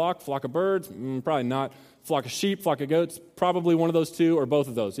what kind of flock. Flock of birds? Probably not. Flock of sheep, flock of goats? Probably one of those two or both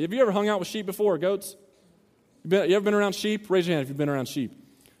of those. Have you ever hung out with sheep before or goats? You ever been around sheep? Raise your hand if you've been around sheep.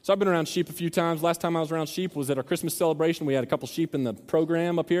 So I've been around sheep a few times. Last time I was around sheep was at our Christmas celebration. We had a couple sheep in the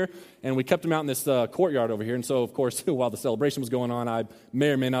program up here, and we kept them out in this courtyard over here. And so, of course, while the celebration was going on, I may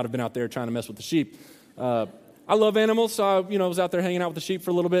or may not have been out there trying to mess with the sheep. I love animals, so I was out there hanging out with the sheep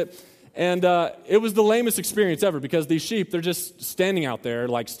for a little bit. And it was the lamest experience ever because these sheep, they're just standing out there,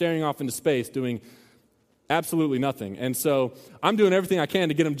 like staring off into space, doing absolutely nothing. And so I'm doing everything I can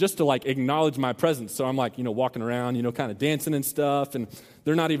to get them just to like acknowledge my presence. So I'm like, walking around, kind of dancing and stuff, and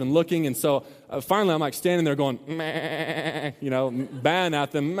they're not even looking. And so finally I'm like standing there going, meh, baaing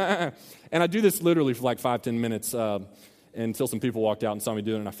at them. Meh. And I do this literally for like 5-10 minutes until some people walked out and saw me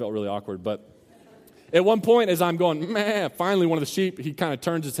doing it, and I felt really awkward. But at one point, as I'm going, meh, finally one of the sheep, he kind of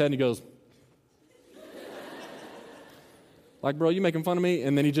turns his head and he goes, like, bro, you making fun of me?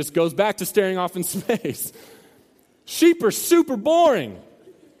 And then he just goes back to staring off in space. Sheep are super boring.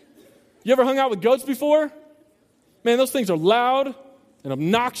 You ever hung out with goats before? Man, those things are loud and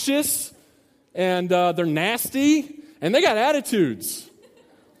obnoxious, and they're nasty, and they got attitudes.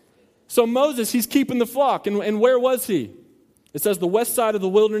 So Moses, he's keeping the flock, and where was he? It says the west side of the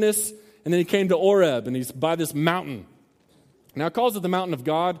wilderness, and then he came to Oreb, and he's by this mountain. Now, it calls it the mountain of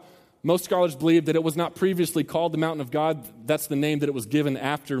God. Most scholars believe that it was not previously called the mountain of God. That's the name that it was given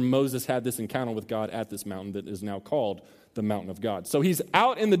after Moses had this encounter with God at this mountain that is now called the mountain of God. So he's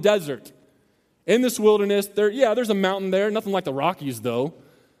out in the desert, in this wilderness. There's a mountain there, nothing like the Rockies, though.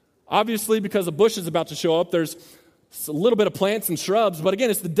 Obviously, because a bush is about to show up, there's a little bit of plants and shrubs, but again,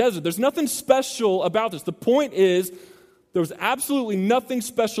 it's the desert. There's nothing special about this. The point is, there was absolutely nothing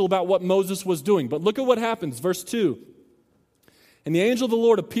special about what Moses was doing. But look at what happens, verse 2. And the angel of the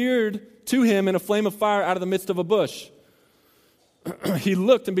Lord appeared to him in a flame of fire out of the midst of a bush. He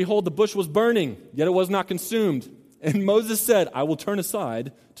looked, and behold, the bush was burning, yet it was not consumed. And Moses said, I will turn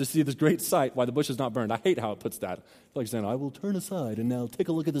aside to see this great sight, why the bush is not burned. I hate how it puts that. It's like saying, I will turn aside, and now take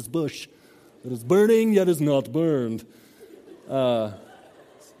a look at this bush that is burning, yet is not burned.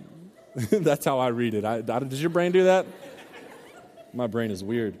 That's how I read it. Does your brain do that? My brain is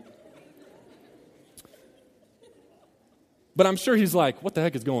weird. But I'm sure he's like, what the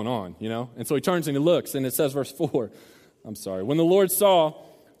heck is going on, you know? And so he turns and he looks, and it says, verse 4, when the Lord saw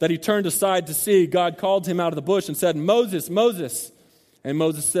that he turned aside to see, God called him out of the bush and said, Moses, Moses. And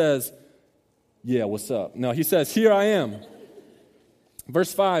Moses says, yeah, what's up? No, he says, here I am.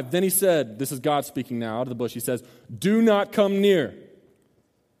 Verse 5, then he said, this is God speaking now out of the bush. He says, do not come near.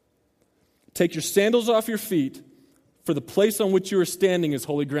 Take your sandals off your feet, for the place on which you are standing is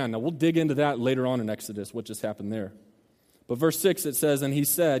holy ground. Now, we'll dig into that later on in Exodus, what just happened there. But verse 6, it says, and he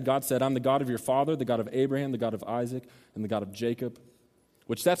said, God said, I'm the God of your father, the God of Abraham, the God of Isaac, and the God of Jacob.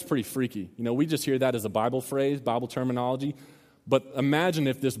 Which that's pretty freaky. You know, we just hear that as a Bible phrase, Bible terminology. But imagine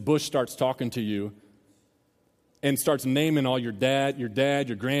if this bush starts talking to you and starts naming all your dad, your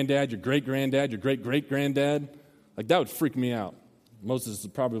granddad, your great-granddad, your great-great-granddad. Like, that would freak me out. Moses is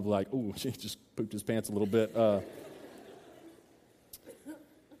probably like, ooh, he just pooped his pants a little bit.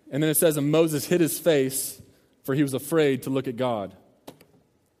 And then it says, and Moses hid his face, for he was afraid to look at God.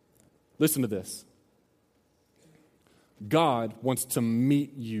 Listen to this. God wants to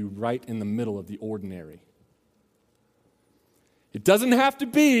meet you right in the middle of the ordinary. It doesn't have to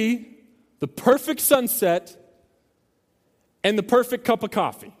be the perfect sunset and the perfect cup of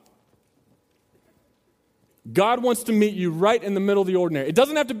coffee. God wants to meet you right in the middle of the ordinary. It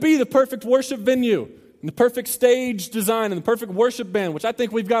doesn't have to be the perfect worship venue and the perfect stage design and the perfect worship band, which I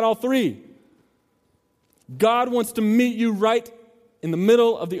think we've got all three. God wants to meet you right in the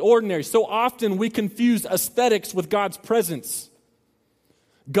middle of the ordinary. So often we confuse aesthetics with God's presence.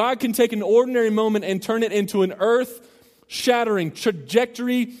 God can take an ordinary moment and turn it into an earth-shattering,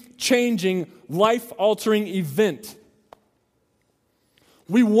 trajectory-changing, life-altering event.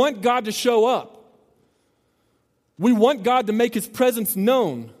 We want God to show up. We want God to make His presence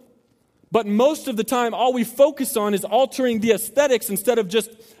known. But most of the time, all we focus on is altering the aesthetics instead of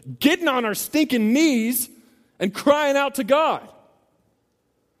just getting on our stinking knees and crying out to God.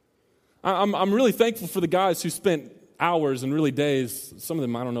 I'm really thankful for the guys who spent hours and really days. Some of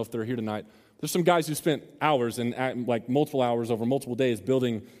them, I don't know if they're here tonight. There's some guys who spent hours and like multiple hours over multiple days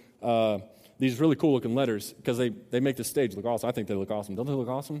building these really cool looking letters because they make the stage look awesome. I think they look awesome. Don't they look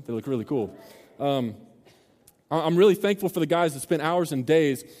awesome? They look really cool. I'm really thankful for the guys that spent hours and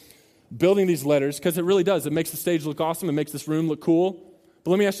days building these letters because it really does. It makes the stage look awesome. It makes this room look cool. But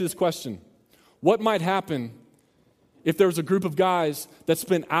let me ask you this question. What might happen if there was a group of guys that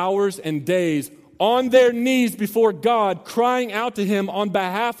spent hours and days on their knees before God, crying out to Him on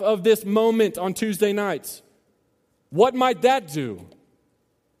behalf of this moment on Tuesday nights? What might that do?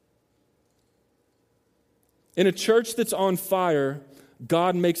 In a church that's on fire,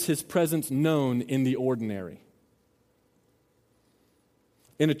 God makes His presence known in the ordinary.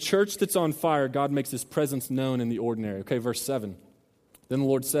 In a church that's on fire, God makes His presence known in the ordinary. Okay, verse 7. Then the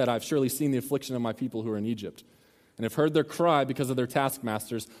Lord said, I've surely seen the affliction of my people who are in Egypt, and have heard their cry because of their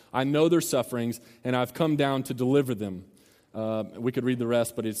taskmasters. I know their sufferings, and I've come down to deliver them. We could read the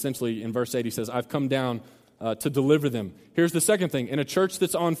rest, but essentially in verse 8 he says, I've come down to deliver them. Here's the second thing. In a church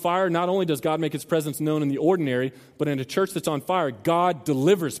that's on fire, not only does God make His presence known in the ordinary, but in a church that's on fire, God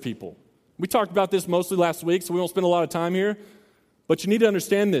delivers people. We talked about this mostly last week, so we won't spend a lot of time here. But you need to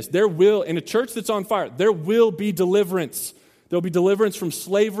understand this. In a church that's on fire, there will be deliverance. There will be deliverance from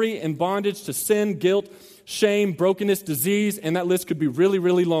slavery and bondage to sin, guilt, shame, brokenness, disease, and that list could be really,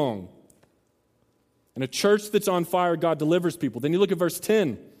 really long. In a church that's on fire, God delivers people. Then you look at verse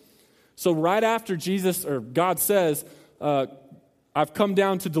 10. So right after God says, I've come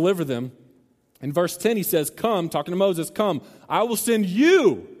down to deliver them, in verse 10 he says, come, talking to Moses, come, I will send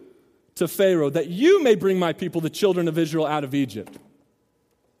you to Pharaoh that you may bring my people, the children of Israel, out of Egypt.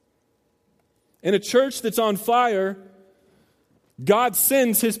 In a church that's on fire, God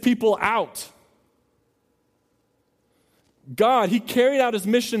sends His people out. God, He carried out His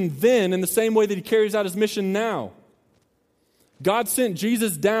mission then in the same way that He carries out His mission now. God sent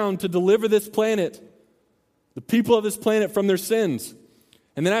Jesus down to deliver this planet, the people of this planet, from their sins.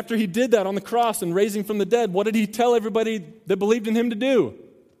 And then after He did that on the cross and raising from the dead, what did He tell everybody that believed in Him to do?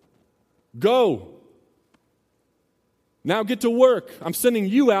 Go. Now get to work. I'm sending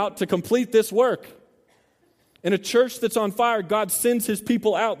you out to complete this work. In a church that's on fire, God sends his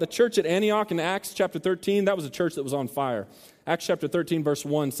people out. The church at Antioch in Acts chapter 13, that was a church that was on fire. Acts chapter 13 verse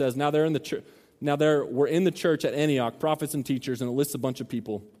 1 says, Now there were in the church at Antioch prophets and teachers, and it lists a bunch of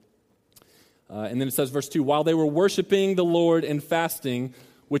people. And then it says verse 2, while they were worshiping the Lord and fasting,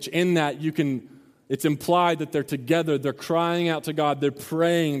 which in that it's implied that they're together, they're crying out to God, they're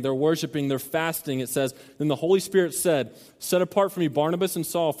praying, they're worshiping, they're fasting. It says, then the Holy Spirit said, set apart for me Barnabas and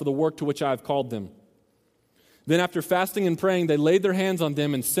Saul for the work to which I have called them. Then after fasting and praying, they laid their hands on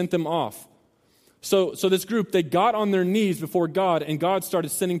them and sent them off. So this group, they got on their knees before God, and God started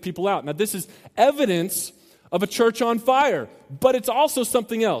sending people out. Now this is evidence of a church on fire, but it's also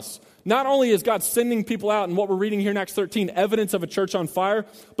something else. Not only is God sending people out, and what we're reading here in Acts 13, evidence of a church on fire,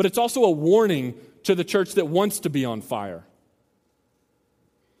 but it's also a warning to the church that wants to be on fire.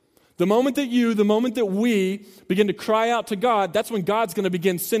 The moment that we begin to cry out to God, that's when God's going to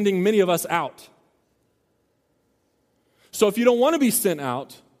begin sending many of us out. So if you don't want to be sent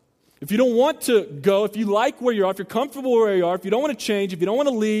out, if you don't want to go, if you like where you are, if you're comfortable where you are, if you don't want to change, if you don't want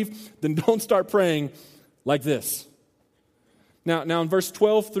to leave, then don't start praying like this. Now in verse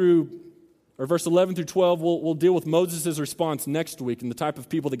 11 through 12, we'll deal with Moses' response next week and the type of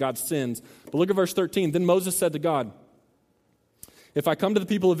people that God sends. But look at verse 13. Then Moses said to God, if I come to the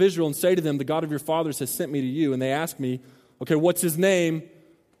people of Israel and say to them, the God of your fathers has sent me to you, and they ask me, okay, what's his name?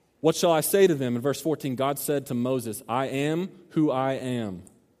 What shall I say to them? In verse 14, God said to Moses, I am who I am.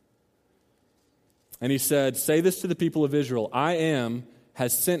 And he said, say this to the people of Israel, I am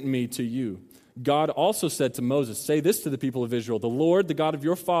has sent me to you. God also said to Moses, say this to the people of Israel, the Lord, the God of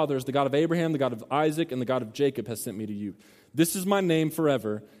your fathers, the God of Abraham, the God of Isaac, and the God of Jacob has sent me to you. This is my name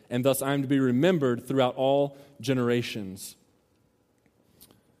forever, and thus I am to be remembered throughout all generations.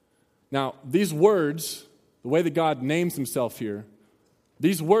 Now, these words, the way that God names himself here,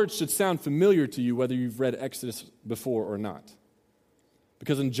 these words should sound familiar to you whether you've read Exodus before or not.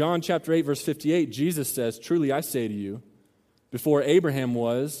 Because in John chapter 8, verse 58, Jesus says, truly I say to you, before Abraham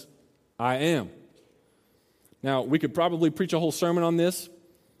was, I am. Now, we could probably preach a whole sermon on this,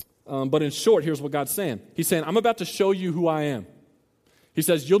 but in short, here's what God's saying. He's saying, I'm about to show you who I am. He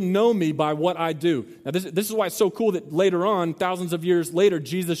says, you'll know me by what I do. Now, this is why it's so cool that later on, thousands of years later,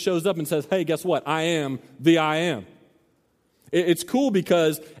 Jesus shows up and says, hey, guess what? I am the I am. It's cool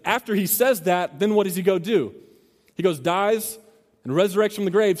because after he says that, then what does he go do? He goes, dies, and resurrects from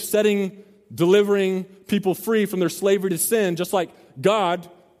the grave, delivering people free from their slavery to sin, just like God,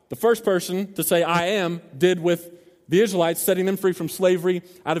 the first person to say, I am, did with the Israelites, setting them free from slavery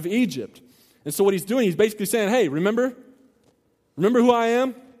out of Egypt. And so what he's doing, he's basically saying, hey, remember who I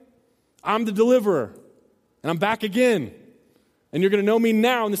am? I'm the deliverer, and I'm back again. And you're going to know me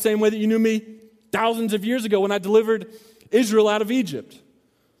now in the same way that you knew me thousands of years ago when I delivered Israel out of Egypt.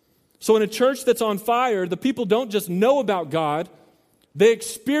 So in a church that's on fire, the people don't just know about God, they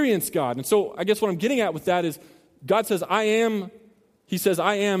experience God. And so I guess what I'm getting at with that is God says, I am. He says,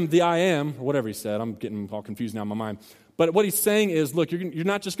 I am the I am, or whatever he said. I'm getting all confused now in my mind. But what he's saying is, look, you're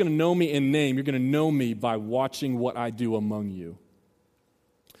not just going to know me in name. You're going to know me by watching what I do among you.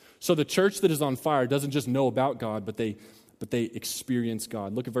 So the church that is on fire doesn't just know about God, but they experience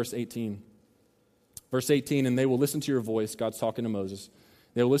God. Look at verse 18. Verse 18, and they will listen to your voice. God's talking to Moses.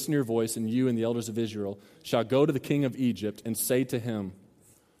 They will listen to your voice, and you and the elders of Israel shall go to the king of Egypt and say to him,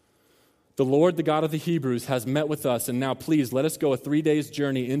 the Lord, the God of the Hebrews, has met with us, and now please let us go a 3 days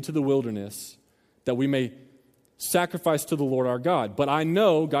journey into the wilderness that we may sacrifice to the Lord our God. But I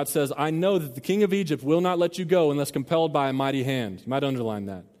know, God says, I know that the king of Egypt will not let you go unless compelled by a mighty hand. You might underline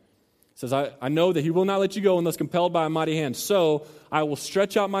that. It says, I know that he will not let you go unless compelled by a mighty hand. So I will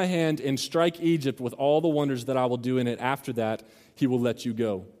stretch out my hand and strike Egypt with all the wonders that I will do in it. After that, he will let you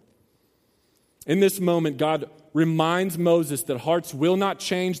go. In this moment, God reminds Moses that hearts will not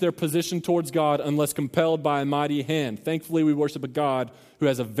change their position towards God unless compelled by a mighty hand. Thankfully, we worship a God who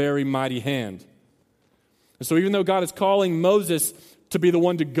has a very mighty hand. And so even though God is calling Moses to be the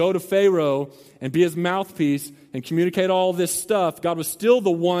one to go to Pharaoh and be his mouthpiece and communicate all this stuff, God was still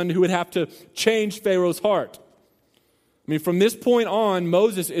the one who would have to change Pharaoh's heart. I mean, from this point on,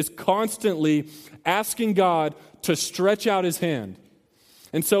 Moses is constantly asking God to stretch out his hand.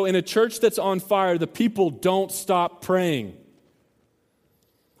 And so in a church that's on fire, the people don't stop praying.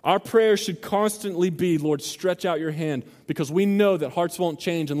 Our prayer should constantly be, Lord, stretch out your hand, because we know that hearts won't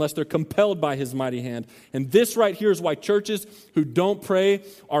change unless they're compelled by his mighty hand. And this right here is why churches who don't pray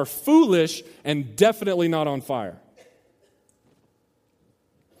are foolish and definitely not on fire.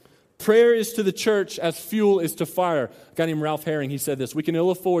 Prayer is to the church as fuel is to fire. A guy named Ralph Herring, he said this, we can ill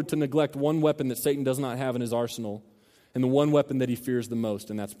afford to neglect one weapon that Satan does not have in his arsenal, and the one weapon that he fears the most,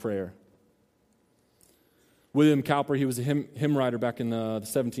 and that's prayer. William Cowper, he was a hymn writer back in the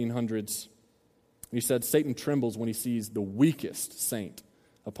 1700s. He said, Satan trembles when he sees the weakest saint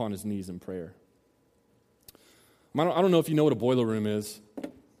upon his knees in prayer. I don't know if you know what a boiler room is,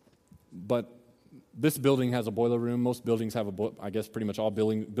 but this building has a boiler room. Most buildings have I guess pretty much all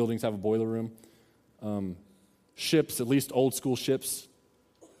buildings have a boiler room. Ships, at least old school ships,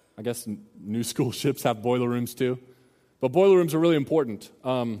 I guess new school ships have boiler rooms too. But boiler rooms are really important,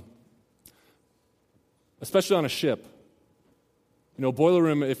 especially on a ship. You know, boiler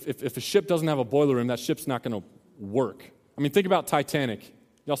room, if a ship doesn't have a boiler room, that ship's not going to work. I mean, think about Titanic.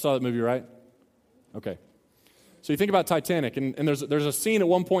 Y'all saw that movie, right? Okay. So you think about Titanic, and there's a scene at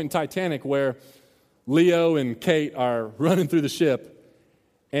one point in Titanic where Leo and Kate are running through the ship,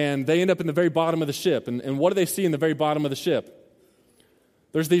 and they end up in the very bottom of the ship. And what do they see in the very bottom of the ship?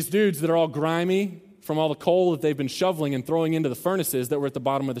 There's these dudes that are all grimy from all the coal that they've been shoveling and throwing into the furnaces that were at the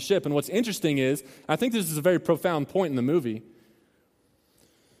bottom of the ship. And what's interesting is, I think this is a very profound point in the movie,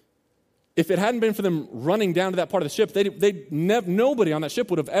 if it hadn't been for them running down to that part of the ship, nobody on that ship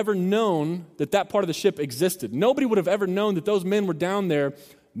would have ever known that that part of the ship existed. Nobody would have ever known that those men were down there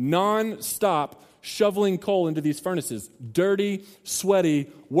non-stop shoveling coal into these furnaces, dirty,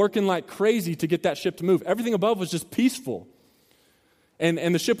 sweaty, working like crazy to get that ship to move. Everything above was just peaceful.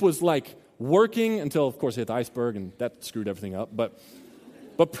 And the ship was like working until, of course, it hit the iceberg, and that screwed everything up.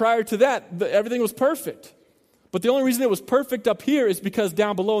 But prior to that, everything was perfect. But the only reason it was perfect up here is because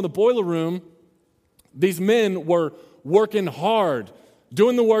down below in the boiler room, these men were working hard,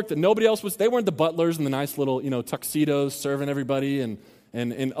 doing the work that nobody else was. They weren't the butlers in the nice little, tuxedos serving everybody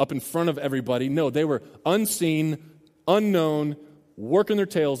and up in front of everybody. No, they were unseen, unknown, working their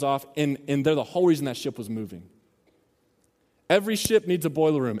tails off, and they're the whole reason that ship was moving. Every ship needs a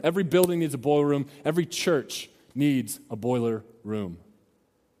boiler room. Every building needs a boiler room. Every church needs a boiler room.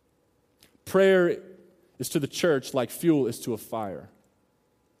 Prayer is to the church like fuel is to a fire.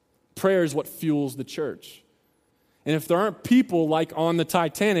 Prayer is what fuels the church. And if there aren't people like on the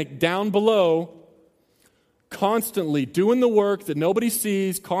Titanic down below, constantly doing the work that nobody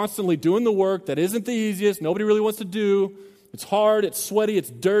sees, constantly doing the work that isn't the easiest, nobody really wants to do, it's hard, it's sweaty, it's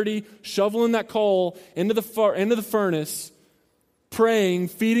dirty, shoveling that coal into the furnace, praying,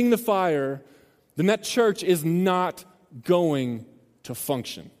 feeding the fire, then that church is not going to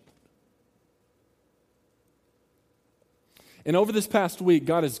function. And over this past week,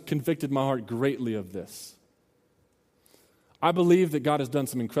 God has convicted my heart greatly of this. I believe that God has done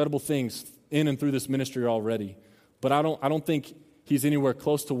some incredible things in and through this ministry already, but I don't think He's anywhere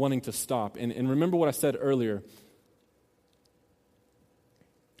close to wanting to stop. And remember what I said earlier.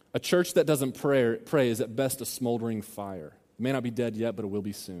 A church that doesn't pray is at best a smoldering fire. It may not be dead yet, but it will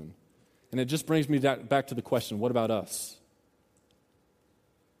be soon. And it just brings me back to the question, what about us?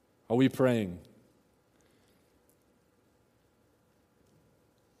 Are we praying?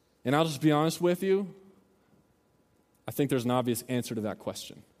 And I'll just be honest with you, I think there's an obvious answer to that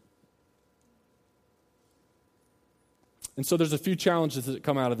question. And so there's a few challenges that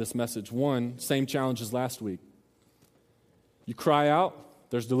come out of this message. One, same challenge as last week. You cry out,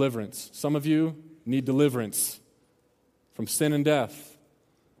 there's deliverance. Some of you need deliverance from sin and death,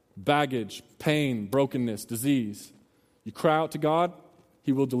 baggage, pain, brokenness, disease. You cry out to God,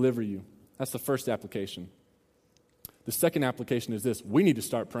 He will deliver you. That's the first application. The second application is this: we need to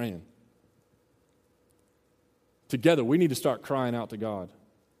start praying. Together, we need to start crying out to God.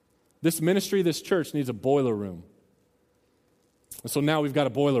 This ministry, this church needs a boiler room. And so now we've got a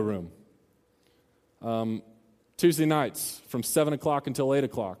boiler room. Tuesday nights from 7 o'clock until 8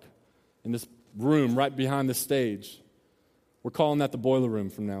 o'clock in this room right behind the stage. We're calling that the boiler room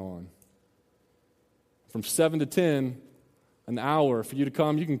from now on. From 7 to 10, an hour for you to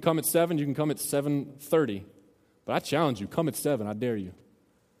come. You can come at 7, you can come at 7:30. But I challenge you, come at 7, I dare you.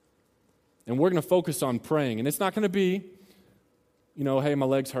 And we're going to focus on praying. And it's not going to be, hey, my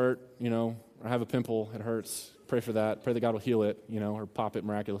legs hurt, or I have a pimple, it hurts. Pray for that. Pray that God will heal it, or pop it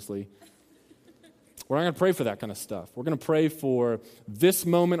miraculously. We're not going to pray for that kind of stuff. We're going to pray for this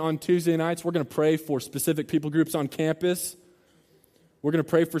moment on Tuesday nights. We're going to pray for specific people groups on campus. We're going to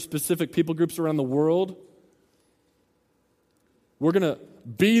pray for specific people groups around the world. We're going to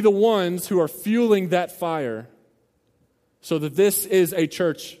be the ones who are fueling that fire so that this is a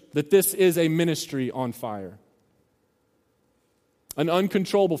church, that this is a ministry on fire. An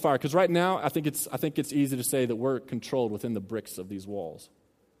uncontrollable fire. Because right now, I think it's easy to say that we're controlled within the bricks of these walls.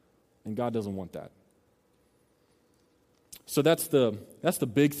 And God doesn't want that. So that's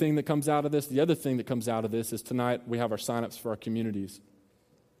the big thing that comes out of this. The other thing that comes out of this is tonight we have our sign-ups for our communities.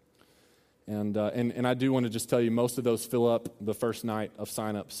 And I do want to just tell you, most of those fill up the first night of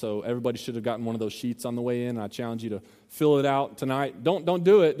sign-up. So everybody should have gotten one of those sheets on the way in. I challenge you to fill it out tonight. Don't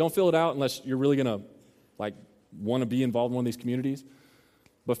do it. Don't fill it out unless you're really going to want to be involved in one of these communities.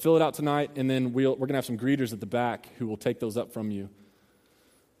 But fill it out tonight, and then we're going to have some greeters at the back who will take those up from you.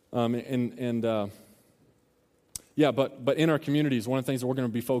 But in our communities, one of the things that we're going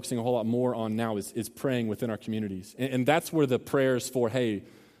to be focusing a whole lot more on now is praying within our communities. And that's where the prayers for, hey,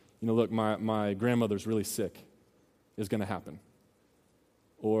 look, my grandmother's really sick is going to happen.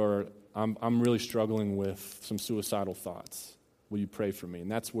 Or I'm really struggling with some suicidal thoughts. Will you pray for me?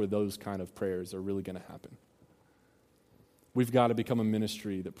 And that's where those kind of prayers are really going to happen. We've got to become a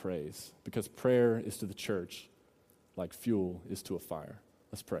ministry that prays, because prayer is to the church like fuel is to a fire.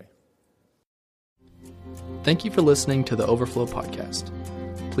 Let's pray. Thank you for listening to the Overflow Podcast.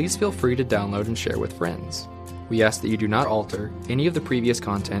 Please feel free to download and share with friends. We ask that you do not alter any of the previous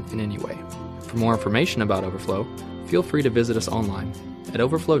content in any way. For more information about Overflow, feel free to visit us online at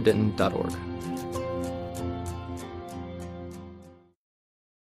overflowdenton.org.